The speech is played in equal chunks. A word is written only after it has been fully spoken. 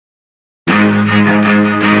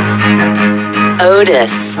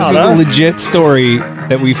Otis. This is a legit story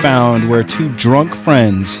that we found where two drunk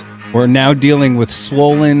friends were now dealing with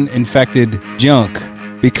swollen, infected junk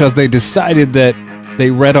because they decided that they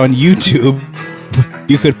read on YouTube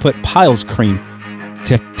you could put Piles cream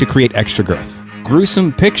to create extra girth.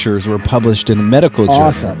 Gruesome pictures were published in a medical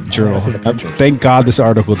journal. Thank God this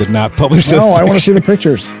article did not publish them. No, I want to see the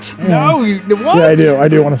pictures. No, what? Yeah, I do. I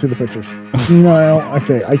do want to see the pictures. No,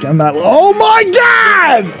 okay. I'm not. Oh my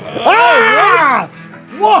God! Ah!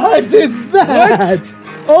 What is that? What?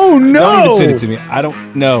 Oh no! Don't even send it to me. I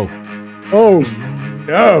don't know. Oh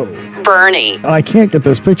no! Bernie. I can't get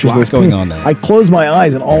those pictures. What's going on there? I close my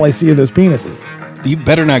eyes and all I see are those penises. You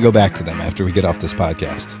better not go back to them after we get off this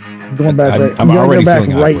podcast. I'm going back. I'm already go back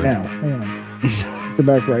feeling right awkward. now. Hang on. Go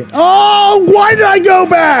back right. Oh, why did I go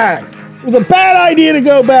back? It was a bad idea to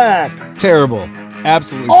go back. Terrible.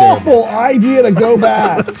 Absolutely Awful idea to go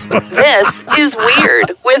back. This is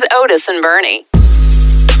Weird with Otis and Bernie.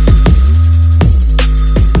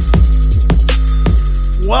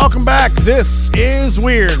 Welcome back. This is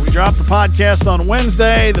Weird. We dropped the podcast on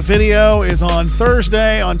Wednesday. The video is on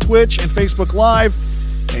Thursday on Twitch and Facebook Live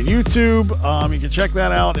and YouTube. You can check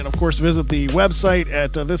that out. And, of course, visit the website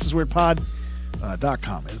at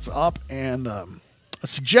thisisweirdpod.com. It's up. And a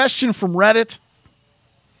suggestion from Reddit.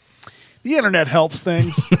 The internet helps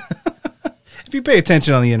things. If you pay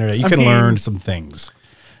attention on the internet, you can learn some things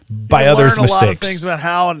by others' mistakes. Learn a lot of things about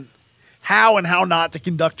how and how not to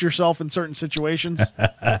conduct yourself in certain situations.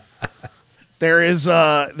 There's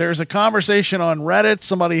a conversation on Reddit.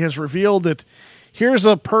 Somebody has revealed that here's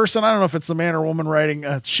a person, I don't know if it's a man or woman writing,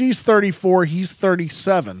 she's 34, he's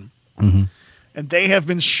 37, and they have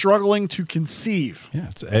been struggling to conceive.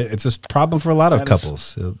 Yeah, it's a problem for a lot of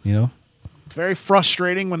couples, you know. It's very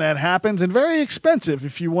frustrating when that happens and very expensive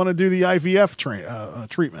if you want to do the IVF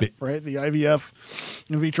treatment, right? The IVF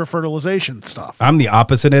in vitro fertilization stuff. I'm the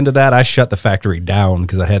opposite end of that. I shut the factory down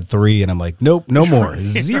because I had 3, and I'm like, nope, no more.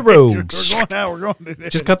 0. We're going now. We're going.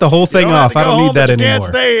 Just cut the whole thing off. I don't need that anymore.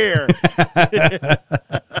 Can't stay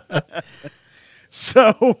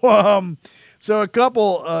here. So a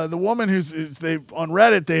couple, the woman on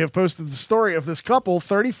Reddit, they have posted the story of this couple,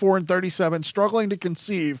 34 and 37, struggling to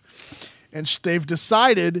conceive. And they've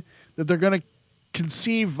decided that they're going to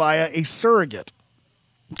conceive via a surrogate.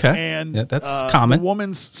 Okay. And that's common. The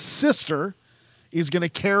woman's sister is going to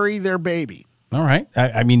carry their baby. All right.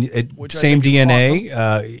 I mean, same DNA.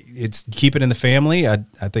 Awesome. It's keep it in the family. I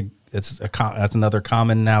think that's another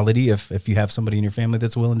commonality. If you have somebody in your family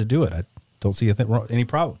that's willing to do it, I don't see any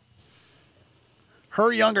problem.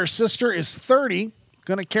 Her younger sister is 30,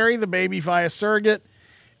 going to carry the baby via surrogate,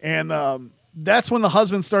 and that's when the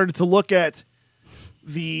husband started to look at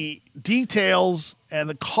the details and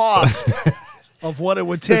the cost of what it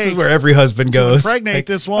would take. This is where every husband goes. Impregnate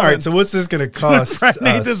this woman. All right, so what's this going to cost? To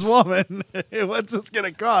impregnate this woman. What's this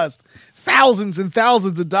going to cost? Thousands and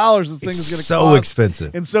thousands of dollars. This thing is going to cost. So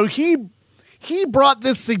expensive. And so he brought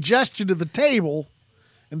this suggestion to the table,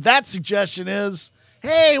 and that suggestion is,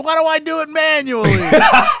 hey, why don't I do it manually?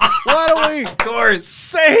 Why don't we, of course,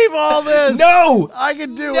 save all this? No, I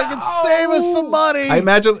can save us some money. I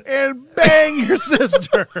imagine and bang your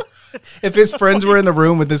sister. If his friends were in the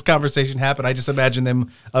room when this conversation happened, I just imagine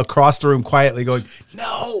them across the room quietly going,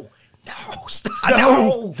 "No, stop,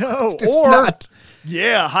 no, or not."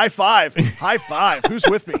 Yeah, high five. Who's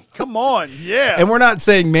with me? Come on, yeah. And we're not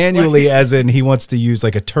saying manually, as in he wants to use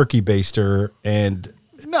like a turkey baster and.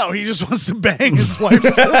 No, he just wants to bang his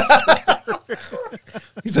wife's sister.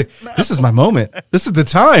 He's like, this is my moment. This is the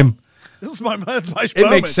time. That's my moment. It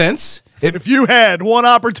makes sense. If you had one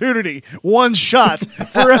opportunity, one shot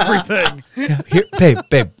for everything. Yeah,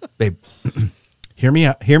 babe. Hear me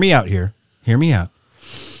out here. Hear me out.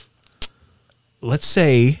 Let's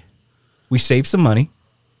say we save some money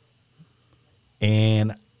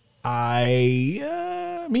and me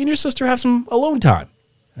and your sister have some alone time.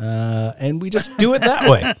 And we just do it that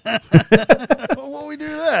way. Well, we do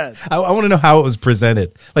that. I want to know how it was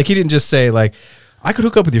presented. Like, he didn't just say, like, I could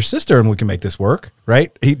hook up with your sister and we can make this work,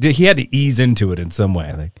 right? He had to ease into it in some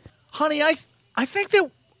way. Like, honey, I think that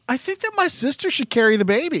my sister should carry the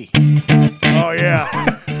baby. Oh yeah.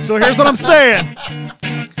 So here's what I'm saying.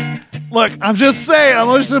 Look, I'm just saying. I'm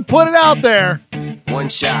just gonna put it out there. One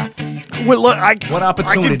shot. Well, look, what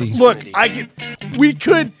opportunity? I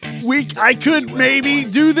could maybe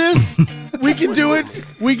do this. We could do it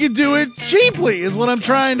cheaply. Is what I'm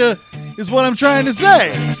trying to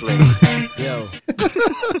say. Yo.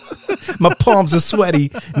 My palms are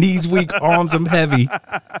sweaty, knees weak, arms I'm heavy.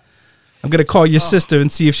 I'm gonna call your sister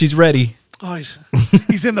and see if she's ready. Oh,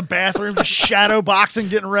 he's in the bathroom, just shadow boxing,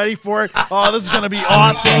 getting ready for it. Oh, this is going to be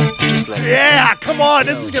awesome. Just let it Yeah, come on.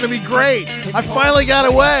 This is going to be great. I finally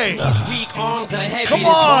got away. Weak arms are heavy. Come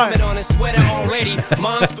There's on. vomit on his sweater already.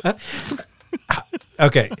 Mom's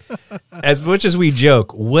Okay. As much as we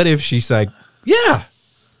joke, what if she's like, yeah.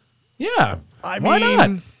 I Why mean, not?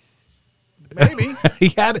 maybe.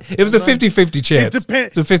 It was a 50-50 chance. It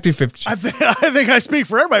depends. It's a 50-50 I chance. think I speak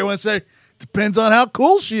for everybody when I say depends on how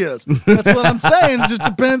cool she is. That's what I'm saying. It just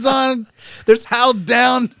depends on how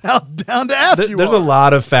down to F you There's are. a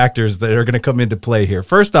lot of factors that are going to come into play here.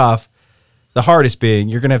 First off, the hardest being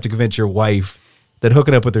you're going to have to convince your wife that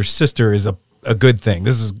hooking up with her sister is a good thing.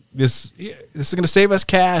 This is going to save us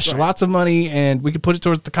cash, lots of money, and we can put it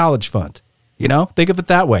towards the college fund. You know, think of it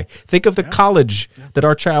that way. Think of the college that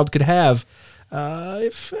our child could have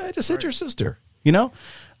if I just hit your sister. You know.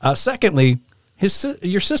 Secondly,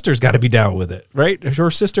 your sister's got to be down with it, right? Her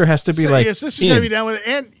sister has to be like, your sister's got to be down with it,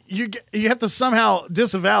 and you have to somehow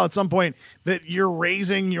disavow at some point that you're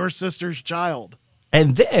raising your sister's child.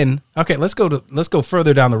 And then, okay, let's go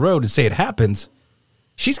further down the road and say it happens.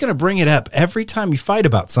 She's going to bring it up every time you fight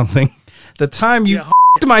about something. The time you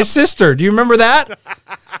f***ed my sister. Do you remember that?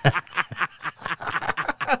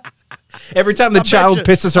 Every time the child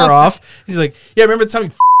pisses her off, he's like, yeah, remember the time you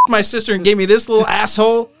f***ed my sister and gave me this little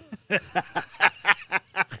asshole?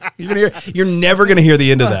 You're never going to hear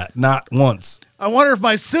the end of that. Not once. I wonder if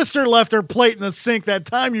my sister left her plate in the sink that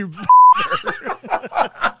time you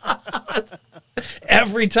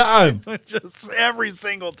Every time. just every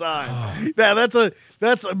single time. Yeah, that's a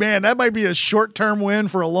man, that might be a short-term win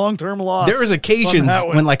for a long-term loss. There is occasions on that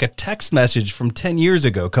one. when like a text message from 10 years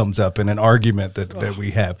ago comes up in an argument that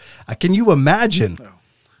we have. Can you imagine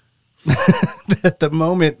that the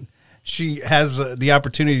moment she has the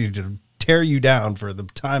opportunity to tear you down for the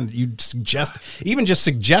time that you suggest, even just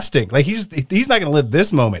suggesting, like he's not going to live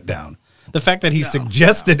this moment down. The fact that he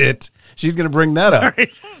suggested it, she's going to bring that up.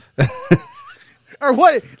 Right. Or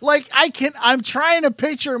what? Like I'm trying to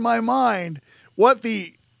picture in my mind what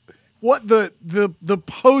the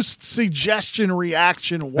post suggestion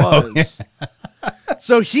reaction was.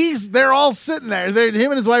 So they're all sitting there.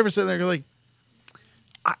 Him and his wife are sitting there like,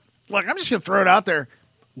 I'm just gonna throw it out there.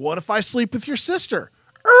 What if I sleep with your sister?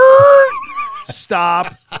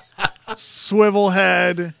 Stop. Swivel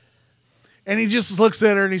head. And he just looks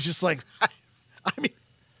at her and he's just like, I mean,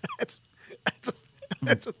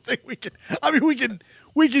 that's a thing we can. I mean, we can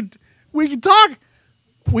talk.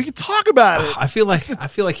 We can talk about it. I feel like. I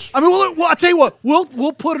mean, well, I'll tell you what.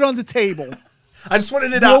 We'll put it on the table. I just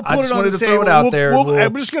wanted it out. I just wanted to throw it out there.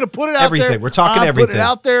 I'm just going to put it out everything. there. We're talking Put everything. it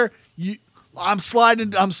out there. I'm sliding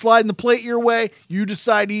the plate your way. You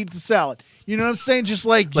decide to eat the salad. You know what I'm saying? Just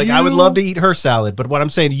like I would love to eat her salad, but what I'm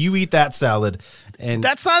saying, you eat that salad, and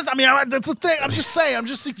that's not. I mean, that's the thing. I'm just saying. I'm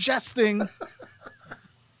just suggesting.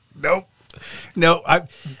 Nope. No,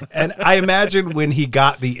 I imagine when he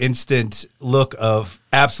got the instant look of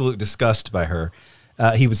absolute disgust by her,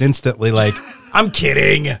 he was instantly like, "I'm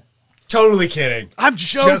kidding, totally kidding. I'm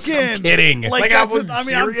joking. I'm kidding. Like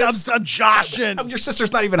I'm joshing. Your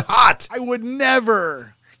sister's not even hot. I would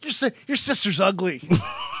never. Your sister's ugly.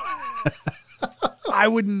 I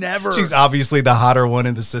would never. She's obviously the hotter one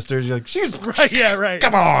in the sisters. You're like, she's right. Yeah, right.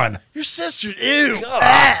 Come on. Your sister. Ew.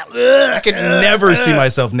 I could never see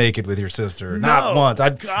myself naked with your sister. Not once.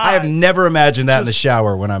 I have never imagined that in the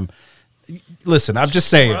shower when I'm. Listen, I'm just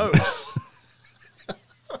saying. Gross.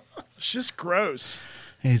 It's just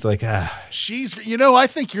gross. He's like, I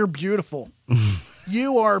think you're beautiful.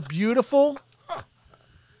 You are beautiful.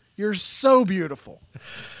 You're so beautiful.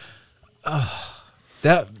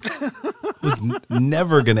 That was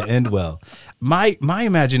never going to end well. My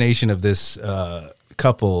imagination of this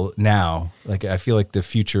couple now, like I feel like the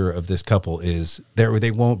future of this couple is they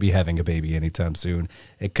won't be having a baby anytime soon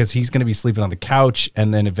because he's going to be sleeping on the couch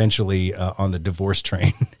and then eventually on the divorce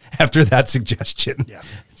train after that suggestion. Yeah.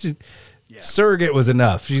 Surrogate was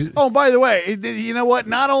enough. Oh, by the way, you know what?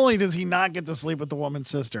 Not only does he not get to sleep with the woman's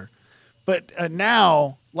sister, but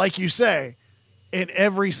now, like you say, in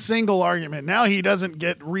every single argument, now he doesn't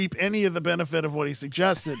reap any of the benefit of what he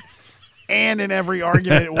suggested. And in every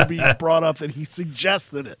argument, it will be brought up that he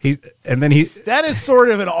suggested it. That is sort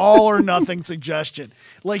of an all or nothing suggestion.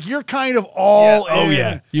 Like you're kind of all in. Oh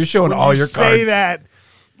yeah, you're showing all your cards. Say that,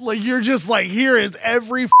 like you're just like, here is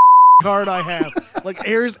every card I have. Like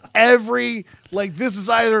here's every, like this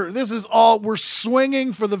is all, we're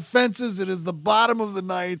swinging for the fences. It is the bottom of the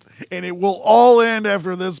ninth and it will all end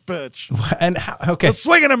after this pitch. And okay, let's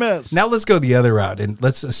swing and a miss. Now let's go the other route and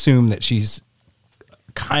let's assume that she's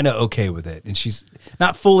kind of okay with it and she's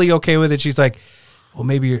not fully okay with it. She's like, well,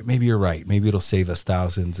 maybe you're right. Maybe it'll save us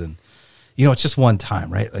thousands. And, it's just one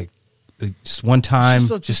time, right? Like just one time.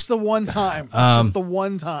 Just the one time. Just the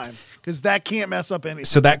one time. Because that can't mess up anything.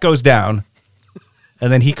 So that goes down.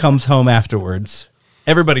 And then he comes home afterwards.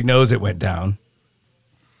 Everybody knows it went down.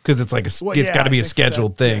 Because it's like, it's got to be a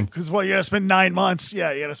scheduled thing. Because, you got to spend 9 months.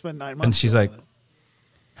 Yeah, you got to spend 9 months. And she's like,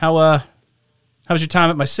 how was your time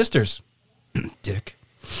at my sister's? Dick.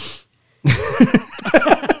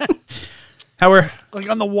 How are... Like,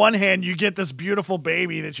 on the one hand, you get this beautiful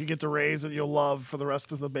baby that you get to raise that you'll love for the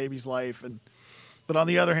rest of the baby's life. But on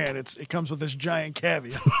the other hand, it comes with this giant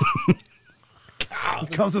caveat.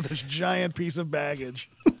 It comes with this giant piece of baggage.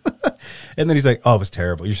 And then he's like, "Oh, it was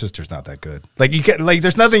terrible. Your sister's not that good." Like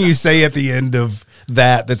there's nothing you say at the end of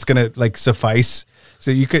that's gonna like suffice.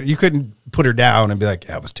 So you couldn't put her down and be like,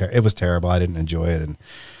 "Yeah, it was terrible. I didn't enjoy it, and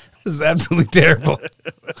this is absolutely terrible."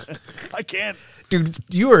 I can't, dude.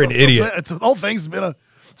 You are an idiot. The whole thing's been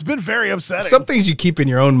very upsetting. Some things you keep in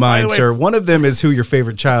your own mind, sir. One of them is who your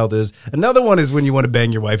favorite child is. Another one is when you want to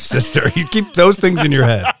bang your wife's sister. You keep those things in your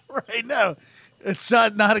head. Right? No. It's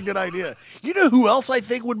not a good idea. You know who else I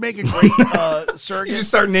think would make a great surrogate? You just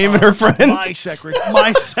start naming her friends. My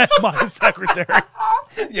secretary.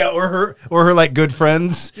 Yeah, or her like good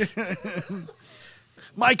friends.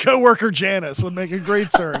 My coworker Janice would make a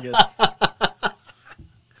great surrogate.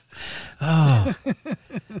 Oh,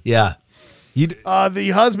 yeah.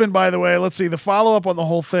 The husband, by the way, let's see. The follow up on the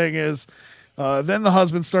whole thing is. Then the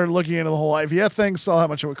husband started looking into the whole IVF thing, saw how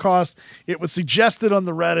much it would cost. It was suggested on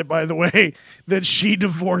the Reddit, by the way, that she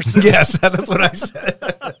divorce him. Yes, that's what I said.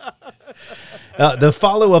 The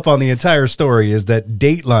follow-up on the entire story is that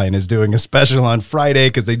Dateline is doing a special on Friday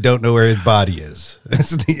because they don't know where his body is.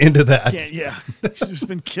 That's the end of that. Yeah, he's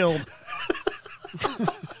been killed.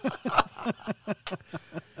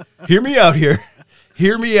 Hear me out here.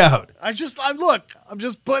 Hear me out. I'm just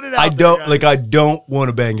putting it out. I don't want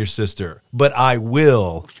to bang your sister, but I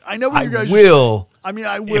will. I know what you guys will. I mean,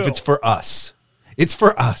 I will. If it's for us. It's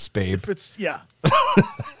for us, babe. If it's, yeah.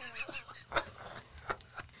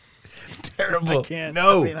 Terrible. I can't.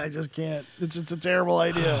 No. I mean, I just can't. It's a terrible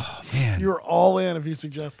idea. Oh, man. You're all in if you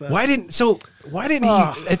suggest that. Why didn't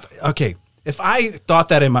he? If I thought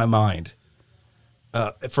that in my mind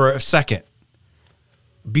for a second,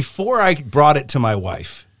 before I brought it to my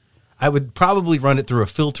wife, I would probably run it through a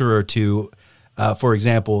filter or two, for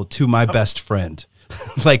example, to my best friend,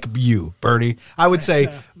 like you, Bernie. I would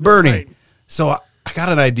say, Bernie, right. So I got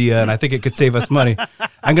an idea, and I think it could save us money.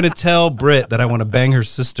 I'm going to tell Britt that I want to bang her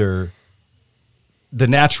sister the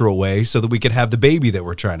natural way so that we could have the baby that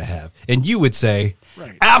we're trying to have. And you would say,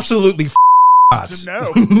 right. Absolutely not.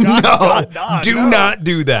 No. Do not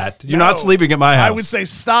do that. You're not sleeping at my house. I would say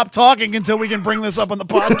stop talking until we can bring this up on the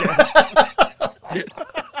podcast.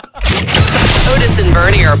 Otis and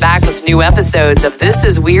Bernie are back with new episodes of This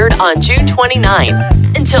Is Weird on June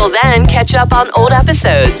 29th. Until then, catch up on old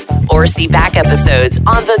episodes or see back episodes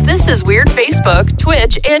on the This Is Weird Facebook,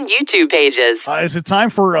 Twitch, and YouTube pages. Is it time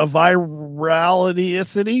for a virality?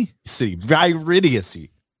 Viridiacy.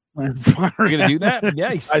 You're gonna do that? Yeah,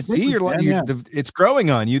 I see. It's growing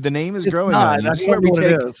on you. The name is growing on you. That's what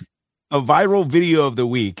it is. A viral video of the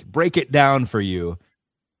week, break it down for you,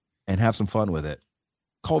 and have some fun with it.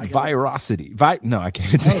 Called virosity. No, I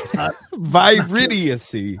can't say it.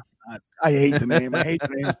 Viridiacy. I hate the name. I hate the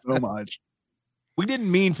name so much. We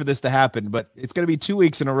didn't mean for this to happen, but it's going to be 2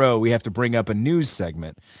 weeks in a row. We have to bring up a news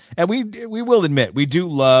segment, and we will admit we do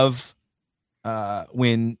love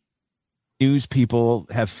when news people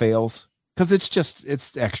have fails because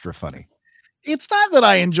it's extra funny. It's not that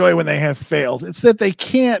I enjoy when they have fails. It's that they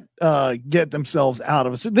can't get themselves out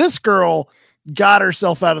of it. So this girl got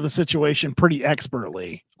herself out of the situation pretty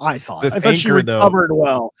expertly, I thought. I thought she recovered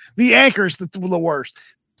well. The anchor's the worst.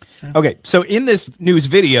 Okay, so in this news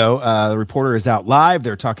video, the reporter is out live.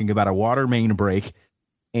 They're talking about a water main break,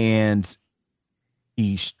 and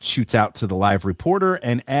he shoots out to the live reporter,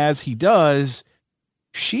 and as he does,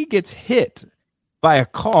 she gets hit by a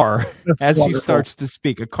car as she starts to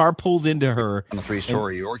speak. A car pulls into her. On the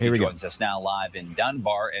three-story Yorkie joins us now live in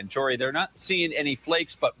Dunbar. And Tori, they're not seeing any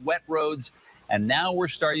flakes, but wet roads. And now we're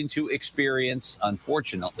starting to experience,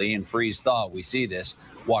 unfortunately, in freeze-thaw, we see this,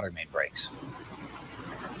 water main breaks.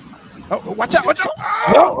 Oh, watch out, watch out.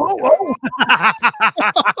 Oh.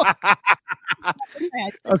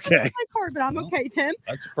 Okay. My car, but I'm okay, Tim.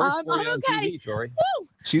 That's the first for you on okay. TV, Tori. Woo!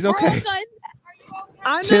 She's We're all okay. good.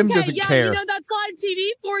 I'm Tim okay. doesn't yeah, care. You know, that's live TV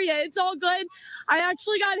for you. It's all good. I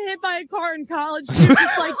actually got hit by a car in college, too,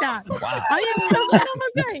 just like that. Wow. I am so good. I'm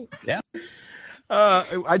okay. Yeah.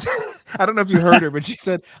 I don't know if you heard her, but she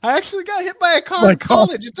said, I actually got hit by a car in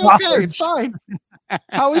college. It's okay. It's fine.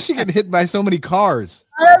 How is she getting hit by so many cars?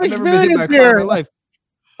 I have I've never been hit by a experience car in here. my life.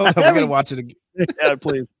 Hold on, we're gonna watch it again. Yeah,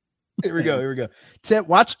 please. Here we go. Tim,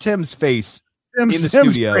 watch Tim's face. Tim's, In the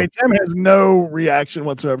Tim's studio. great. Tim has no reaction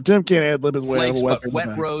whatsoever. Tim can't ad-lib his way out of Flakes, a but weapon.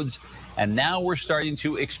 wet roads. And now we're starting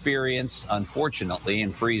to experience, unfortunately,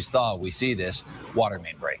 in freeze thaw, we see this water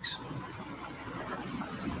main breaks.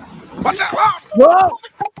 Watch out! Whoa!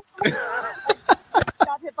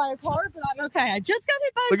 Got hit by a car, but I'm okay. I just got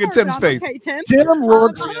hit by a Look car. at Tim's but I'm face. Okay, Tim. Tim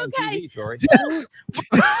looks. I'm okay. TV, Tori.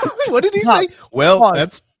 What did he Pause. say? Well, Pause.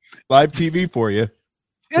 that's live TV for you.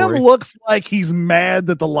 Tim Tori. looks like he's mad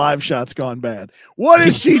that the live shot's gone bad. What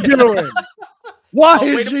is she doing? Why Oh,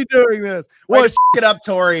 is wait a- she doing this? Way What to it up,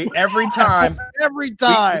 Tori. Every time. every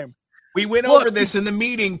time? We went Look. over this in the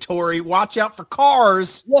meeting, Tori. Watch out for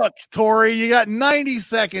cars. Look, Tori, you got 90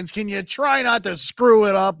 seconds. Can you try not to screw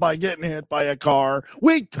it up by getting hit by a car?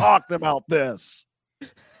 We talked about this.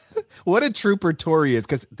 What a trooper Tori is,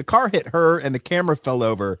 because the car hit her and the camera fell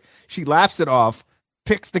over. She laughs it off,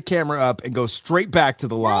 picks the camera up, and goes straight back to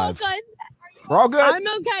the We're all live. good. We're all good. I'm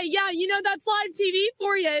okay. Yeah, that's live TV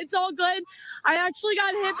for you. It's all good. I actually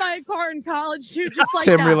got hit by a car in college too, just like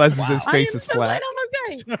Tim that. realizes his I face am is so flat. glad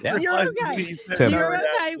I'm okay. Yeah. You're okay. Tim. You're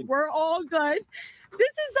okay. We're all good. This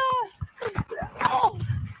is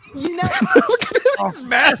you know. Look at his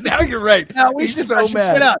mad. Now you're right. Now we He's should, so I should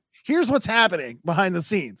mad. get out. Here's what's happening behind the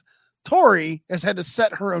scenes. Tori has had to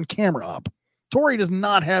set her own camera up. Tori does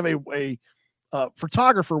not have a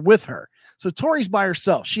photographer with her. So Tori's by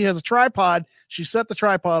herself. She has a tripod. She set the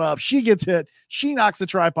tripod up. She gets hit. She knocks the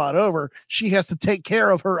tripod over. She has to take care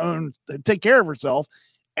of herself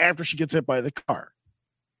after she gets hit by the car.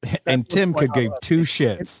 And That's Tim what's could going give on. two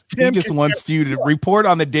shits. He Tim just can wants you to report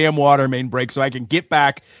on the damn water main break so I can get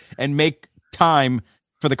back and make time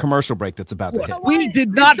for the commercial break that's about to hit. We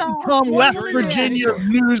did not It's, become West one Virginia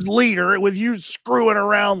news leader with you screwing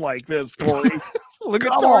around like this, Tori. Look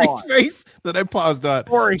at Come Tori's on. face that I paused on.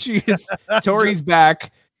 Tori. She is Tori's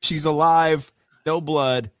back. She's alive. No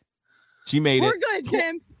blood. She made We're it. good,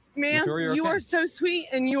 Tim. Man, sure you're you okay? are so sweet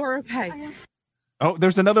and you are okay. Oh,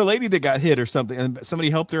 there's another lady that got hit or something, and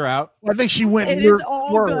somebody helped her out. I think she went It is all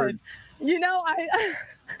forward. good.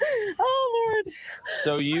 Oh Lord.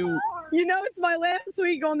 So you It's my last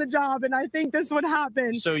week on the job, and I think this would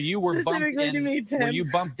happen. were bumped Specifically to in. me, Tim. Were you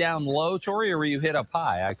bumped down low, Tori, or were you hit up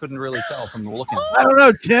high? I couldn't really tell from looking. I don't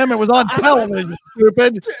know, Tim. It was on television,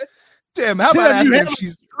 stupid. Tim, how Tim, about you asking have if a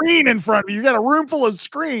she's screen in front of you. You got a room full of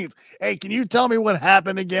screens. Hey, can you tell me what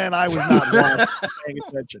happened again? I was not watching, paying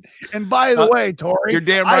attention. And by the way, Tori, you're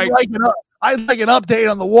damn right. I'd like an update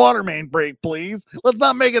on the water main break, please. Let's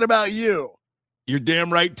not make it about you. You're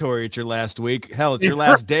damn right, Tori. It's your last week. Hell, it's your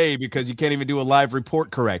last day because you can't even do a live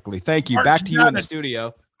report correctly. Thank you. Back to you in the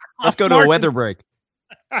studio. Let's go to a weather break.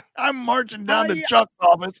 I'm marching down to yeah. Chuck's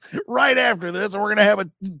office right after this, and we're gonna have a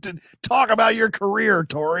talk about your career,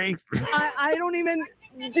 Tori. I don't even.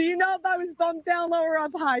 Do you know if I was bumped down low or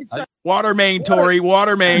up high? So Water main, Tori.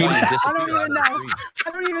 Water main. I don't even know.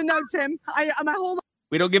 I don't even know, Tim. My whole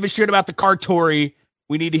We don't give a shit about the car, Tori.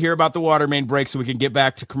 We need to hear about the water main break so we can get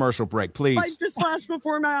back to commercial break, please. life just flashed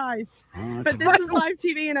before my eyes. But this is live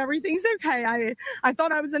TV and everything's okay. I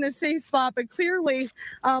thought I was in a safe spot, but clearly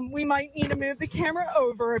we might need to move the camera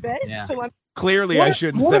over a bit. Yeah. So let Clearly, I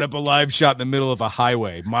shouldn't set up a live shot in the middle of a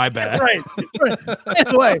highway. My bad. Right. By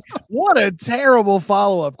the way, what a terrible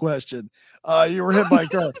follow-up question. You were hit by a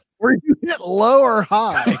car. Were you hit low or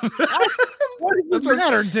high? What does it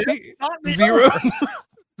matter, Tim? Not me.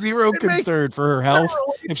 Zero It makes concern for her health.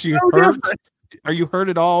 If she no hurt, difference. are you hurt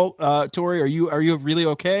at all, Tori? Are you really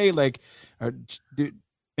okay? Like,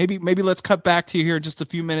 maybe let's cut back to you here in just a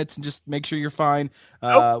few minutes and just make sure you're fine.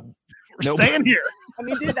 We're Nope. staying here.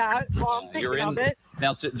 me do that while I'm You're thinking in of it.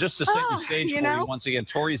 now. Just to set the Oh, stage you for know? you once again.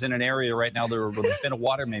 Tori's in an area right now. There's been a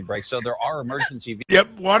water main break, so there are emergency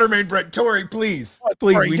Yep, water main break. Tori, please,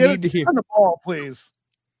 please, Tori, we get need to hear. on the ball, please.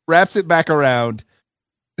 Wraps it back around.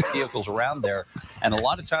 vehicles around there, and a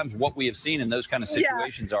lot of times what we have seen in those kind of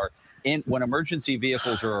situations are when emergency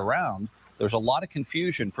vehicles are around. There's a lot of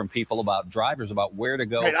confusion from people about drivers about where to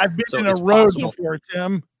go. Right, I've been So in a it's road possible- before,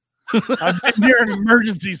 Tim. I've been near an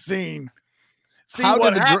emergency scene. See How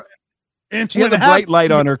what did the happened. And She has what a bright happened-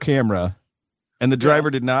 light on her camera, and the driver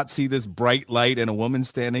did not see this bright light and a woman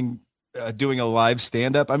standing doing a live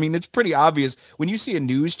stand-up. I mean, it's pretty obvious. When you see a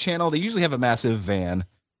news channel, they usually have a massive van.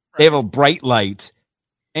 They have a bright light,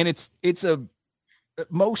 and it's a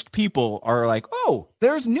most people are like, oh,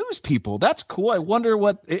 there's news people. That's cool. I wonder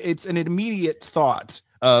what it's an immediate thought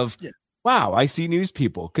of, wow, I see news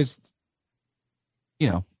people. Because,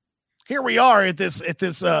 here we are at this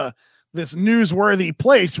this newsworthy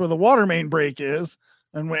place where the water main break is,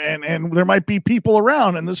 and there might be people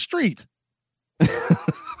around in the street.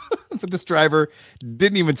 But this driver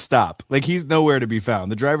didn't even stop. Like, he's nowhere to be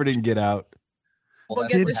found. The driver didn't get out. We'll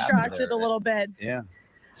that's get what happened distracted there. a little bit. Yeah.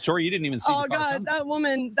 Sorry, you didn't even see Oh the car God,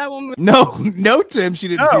 coming. that woman. No, Tim, she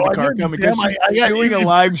didn't No, see the I car didn't, coming Tim. because she's I got doing a you.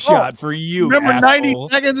 live shot for you. Remember 90 asshole.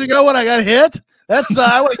 seconds ago when I got hit? That's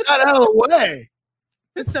I would have got out of the way.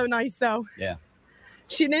 It's so nice though. Yeah.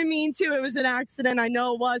 She didn't mean to. It was an accident. I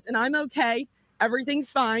know it was, and I'm okay. Everything's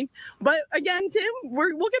fine. But again, Tim, we'll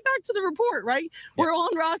get back to the report, right? Yeah. We're on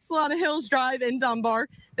Roxalana Hills Drive in Dunbar.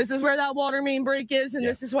 This is where that water main break is, and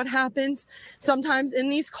this is what happens sometimes in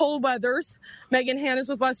these cold weathers. Megan Hannes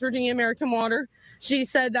with West Virginia American Water. She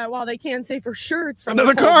said that while they can't say for sure it's from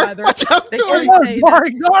Another the cold car. weather, Watch out, they Tori. can say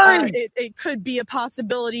that Sorry. it could be a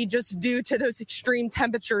possibility just due to those extreme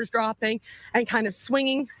temperatures dropping and kind of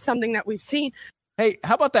swinging, something that we've seen. Hey,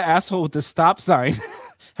 how about the asshole with the stop sign?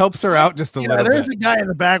 Helps her out just a little There's bit. a guy in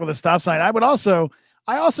the back with a stop sign. I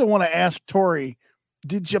also want to ask Tori,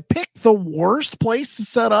 did you pick the worst place to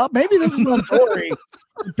set up? Maybe this is on Tori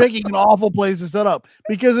picking an awful place to set up,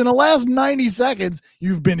 because in the last 90 seconds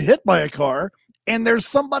you've been hit by a car and there's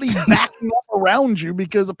somebody backing up around you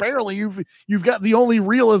because apparently you've got the only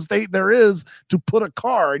real estate there is to put a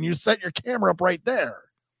car, and you set your camera up right there.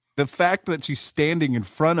 The fact that she's standing in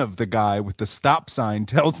front of the guy with the stop sign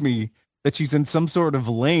tells me that she's in some sort of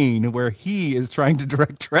lane where he is trying to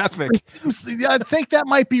direct traffic. I think that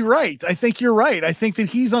might be right. I think you're right. I think that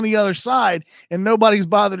he's on the other side and nobody's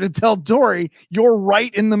bothered to tell Tori you're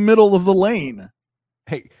right in the middle of the lane.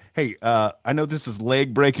 Hey, I know this is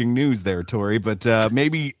leg breaking news there, Tori, but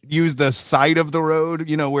maybe use the side of the road,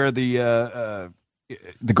 where the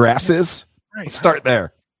grass is. Right. Let's start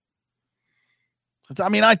there. I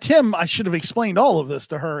mean, Tim, I should have explained all of this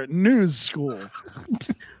to her at news school.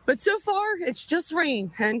 But so far, it's just rain.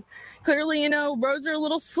 And clearly, roads are a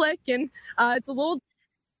little slick and it's a little.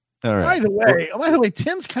 All right. By the way,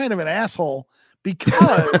 Tim's kind of an asshole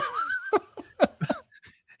because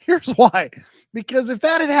here's why. Because if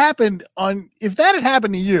that had happened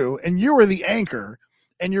to you and you were the anchor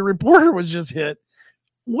and your reporter was just hit,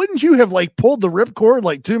 wouldn't you have pulled the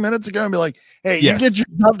ripcord 2 minutes ago and be like, hey, Yes. you get your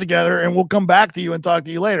stuff together and we'll come back to you and talk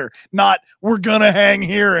to you later? Not, we're gonna hang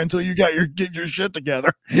here until you get your shit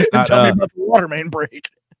together and tell me about the water main break.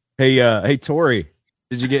 Hey, Tori,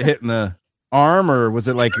 did you get hit in the arm or was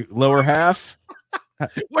it lower half?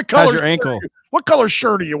 What color How's your ankle? What color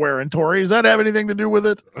shirt are you wearing, Tori? Does that have anything to do with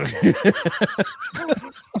it?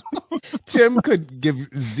 Tim could give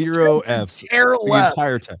 0 F's Care the less.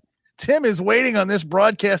 entire time. Tim is waiting on this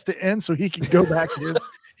broadcast to end so he can go back to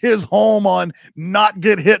his home on not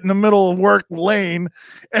get hit in the middle of work lane.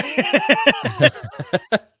 I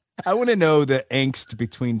want to know the angst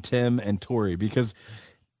between Tim and Tori, because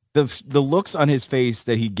the looks on his face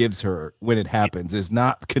that he gives her when it happens is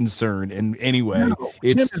not concern in any way. No,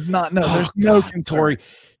 It's Tim is not. No, there's no concern. Tori.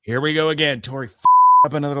 Here we go again. Tori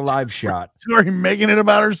up another live shot. Tori making it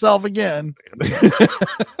about herself again.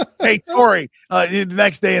 Hey, Tori, the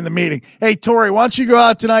next day in the meeting. Hey, Tori, why don't you go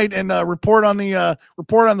out tonight and report on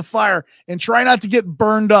the fire and try not to get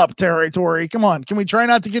burned up, Tori. Come on. Can we try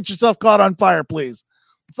not to get yourself caught on fire, please?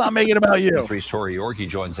 Let's not make it about you. Priest Tori Yorkie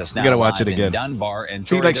joins us now. You gotta watch live it again. in Dunbar, and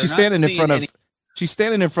See, Tori, she's they're standing not in front seeing of. She's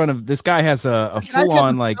standing in front of this guy has a Guy's full got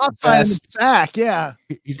on the stop sign in the vest. back, yeah.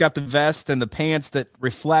 He's got the vest and the pants that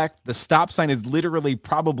reflect. The stop sign is literally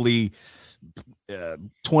probably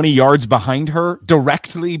 20 yards behind her,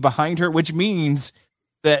 directly behind her, which means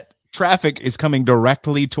that traffic is coming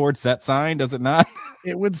directly towards that sign, does it not?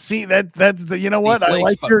 It would see that's the, you know what?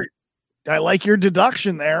 I like your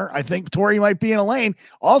deduction there. I think Tori might be in a lane.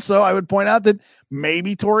 Also, I would point out that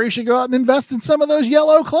maybe Tori should go out and invest in some of those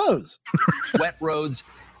yellow clothes. wet roads.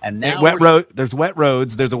 And now There's wet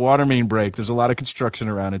roads. There's a water main break. There's a lot of construction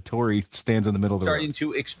around it. Tori stands in the middle of the road. starting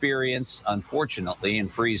to experience, unfortunately, in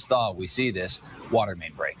freeze thaw, we see this water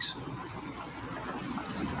main breaks.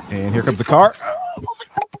 And here comes the car. Oh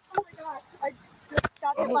my gosh. I just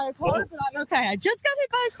got hit by a car, but I'm okay. I just got hit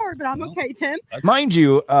by a car, but I'm okay, Tim. Mind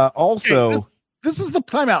you, also, Hey, this is the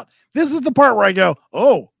timeout. This is the part where I go,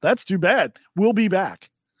 oh, that's too bad. We'll be back.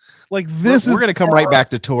 We're going to come right back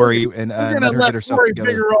to Tori and We're let gonna her let get herself Tori together.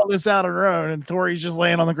 figure all this out on her own, and Tori's just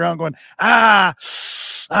laying on the ground going, ah.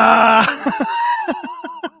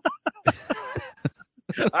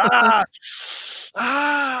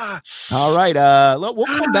 All right. We'll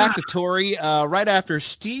come back to Tori right after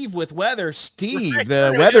Steve with weather. Steve,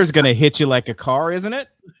 the weather's going to hit you like a car, isn't it?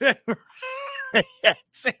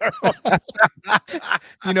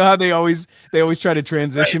 You know how they always try to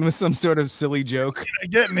transition with some sort of silly joke.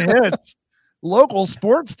 Getting hits. Local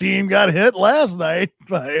sports team got hit last night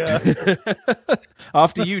by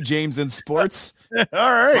Off to you, James, in sports. all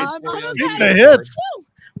right. I'm Speaking okay. of hits. Woo!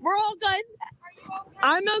 We're all good.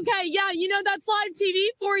 I'm okay. Yeah, that's live TV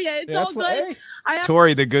for you. It's all good. Hey, I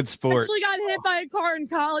Tori, the good sport. actually got hit by a car in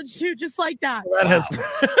college too, just like that. That has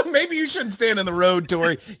Maybe you shouldn't stand in the road,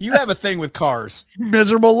 Tori. You have a thing with cars.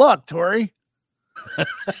 miserable luck, Tori.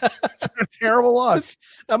 Terrible luck.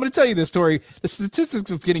 I'm going to tell you this, Tori. The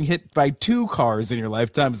statistics of getting hit by 2 cars in your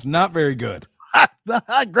lifetime is not very good.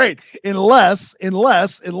 Great. Unless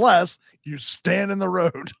you stand in the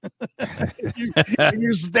road. if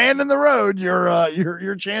you stand in the road,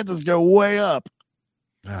 your chances go way up.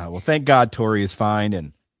 Well, thank God Tori is fine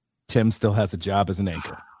and Tim still has a job as an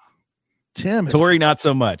anchor. Tim, Tori, not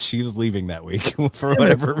so much. She was leaving that week for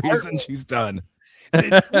whatever reason she's done.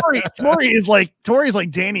 Tori's like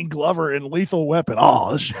Danny Glover in Lethal Weapon.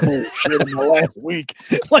 Oh, this shit in the last week.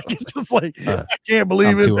 Like it's just like I can't believe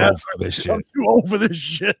I'm it. too old for this shit. I'm too old for this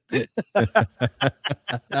shit.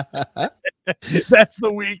 That's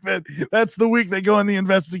the week they go on the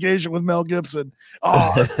investigation with Mel Gibson.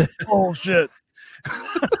 Oh shit.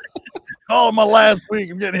 Oh, my last week,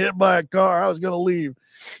 I'm getting hit by a car. I was gonna leave.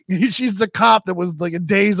 She's the cop that was like a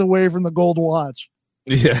days away from the gold watch.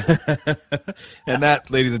 Yeah. And that,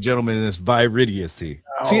 ladies and gentlemen, is Viridiacy.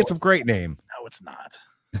 Oh. See, it's a great name. No, it's not.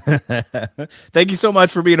 Thank you so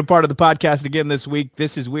much for being a part of the podcast again this week.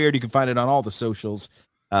 This is weird. You can find it on all the socials.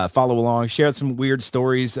 Follow along, share some weird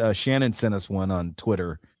stories. Shannon sent us one on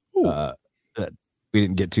Twitter that we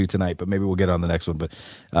didn't get to tonight, but maybe we'll get on the next one. But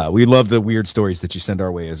we love the weird stories that you send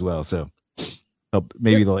our way as well. So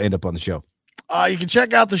maybe they'll end up on the show. You can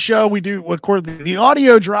check out the show. We do record the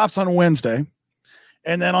audio drops on Wednesday.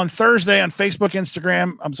 And then on Thursday on Facebook,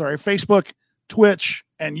 Twitch,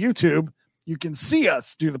 and YouTube, you can see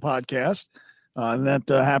us do the podcast. And that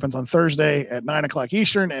happens on Thursday at 9:00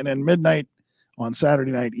 Eastern and then midnight on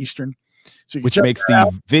Saturday night Eastern. So you can Which check makes that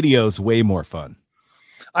out. the videos way more fun.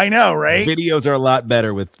 I know, right? Videos are a lot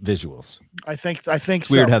better with visuals. I think It's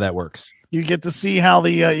so. weird how that works. You get to see how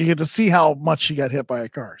how much she got hit by a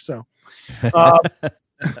car. So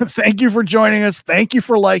thank you for joining us. Thank you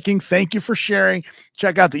for liking. Thank you for sharing.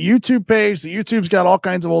 Check out the YouTube page. The YouTube's got all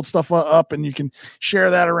kinds of old stuff up, and you can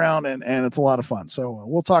share that around, and it's a lot of fun. So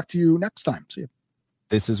we'll talk to you next time. See you.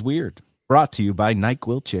 This is Weird, brought to you by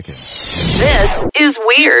NyQuil Chicken. This is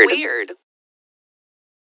Weird.